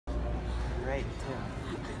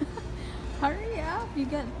You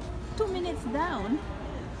got 2 minutes down.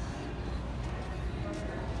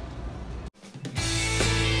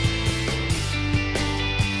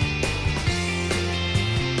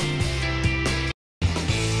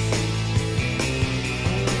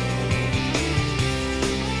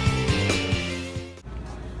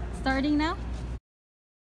 Starting now?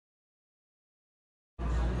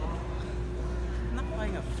 I'm not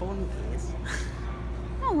buying a phone case.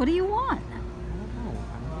 No, what do you want? I don't know.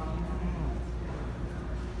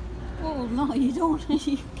 Oh no, you don't.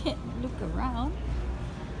 You can't look around.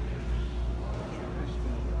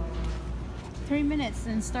 3 minutes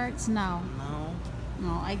and starts now. No.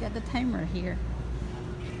 No, I got the timer here.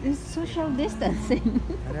 It's social distancing.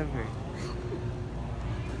 Whatever.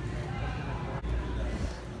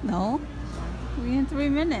 No, we're in 3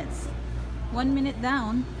 minutes. 1 minute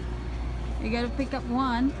down. You gotta pick up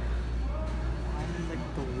one. I'm in like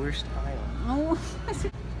the worst aisle. Oh,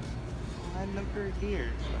 I'm never here.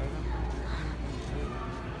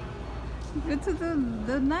 So I go to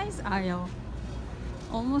the nice aisle.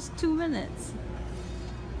 Almost 2 minutes.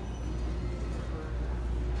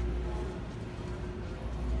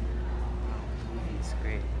 It's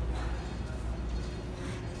great.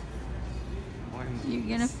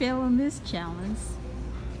 You're gonna fail on this challenge.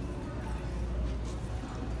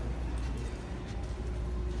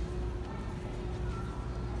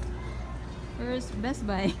 Where's Best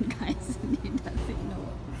Buy, guys? He doesn't know.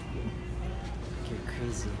 You're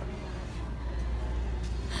crazy.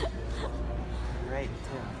 Right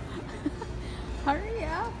too. Hurry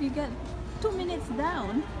up! You got 2 minutes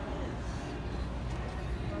down.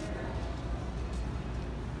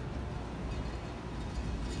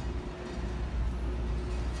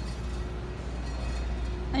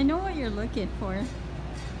 I know what you're looking for.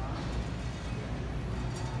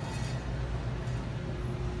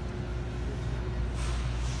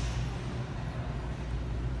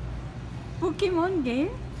 Pokemon game?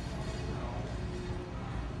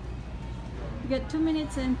 You got 2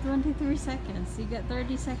 minutes and 23 seconds. You got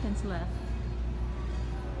 30 seconds left.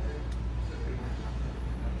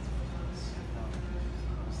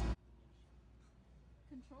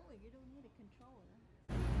 Controller, you don't need a controller.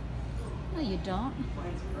 No, you don't.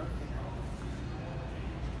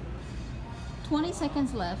 20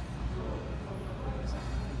 seconds left.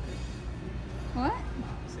 What?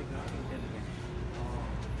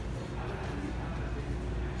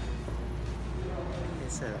 I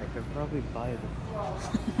said I could probably buy them.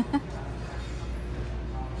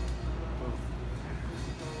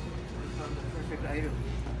 Found the perfect item.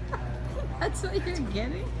 That's what you're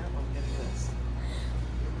getting? Yeah, I'll get this.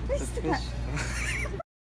 What's It's a that? fish.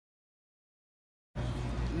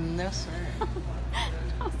 No, sir.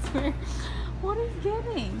 I swear. What are you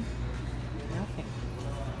getting? Nothing.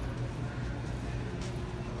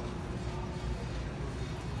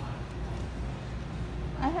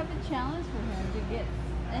 I have a challenge for him to get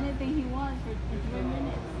anything he wants for 3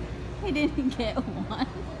 minutes. He didn't get one.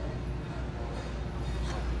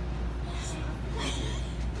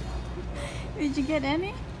 Did you get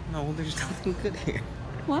any? No, there's nothing good here.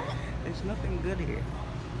 What? There's nothing good here.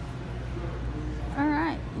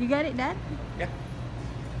 Alright. You got it, Dad? Yeah.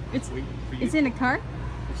 It's Wait for you. it's in the car?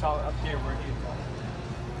 It's all up here where you go.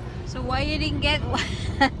 So why you didn't get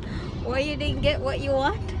why you didn't get what you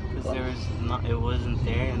want? Because there was not, it wasn't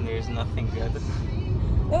there, and there's nothing good.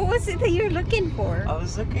 What was it that you're looking for? I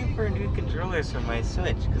was looking for new controllers for my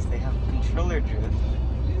Switch because they have controller drift.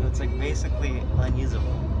 So it's like basically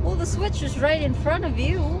unusable. Well, the Switch is right in front of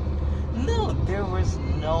you. No, there was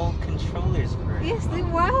no controllers for it. Yes, there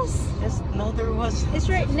was. Yes, no, there was. It's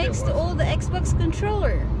right next to all the Xbox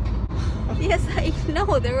controller. Yes, I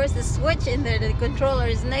know. There was a Switch in there. The controller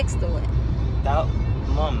is next to it. That,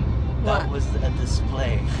 Mom, that What? was a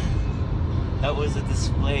display. That was a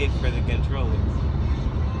display for the controllers.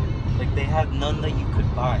 Like, they had none that you could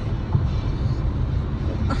buy.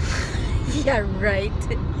 Yeah, right.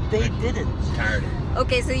 They didn't. Tired.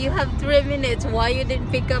 Okay, so you have 3 minutes. Why you didn't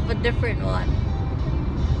pick up a different one?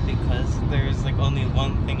 Because there's like only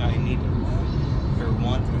one thing I needed. Or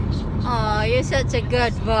wanted. Oh, you're such a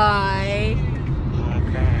good boy.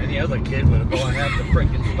 Okay. Any other kid would have gone out the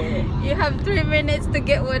freaking store. You have 3 minutes to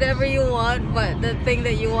get whatever you want, but the thing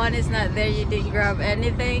that you want is not there. You didn't grab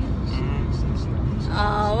anything.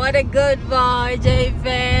 Oh, what a good boy,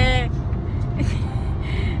 JP.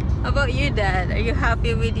 How about you, Dad? Are you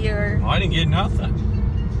happy with your... I didn't get nothing.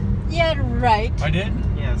 Yeah, right. I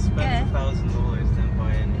didn't. Yeah, spent Yeah. $1,000, didn't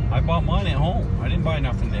buy any. I bought mine at home. I didn't buy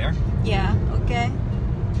nothing there. Yeah, okay.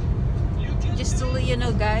 Just to let you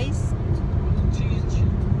know, guys,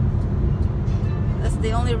 that's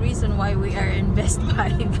the only reason why we are in Best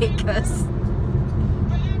Buy, because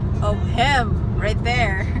of him right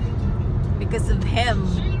there. Because of him.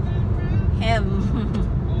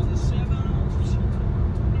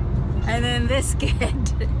 And then this kid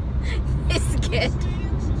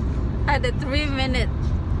had a 3-minute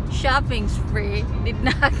shopping spree, did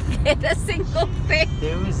not get a single thing.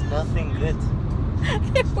 There was nothing good.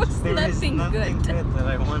 There was There was nothing nothing good. good that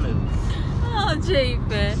I wanted. Oh, JP.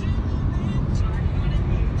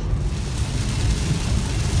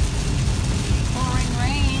 Pouring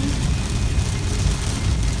rain.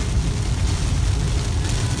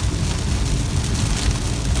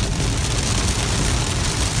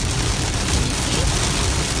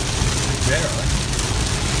 Barely.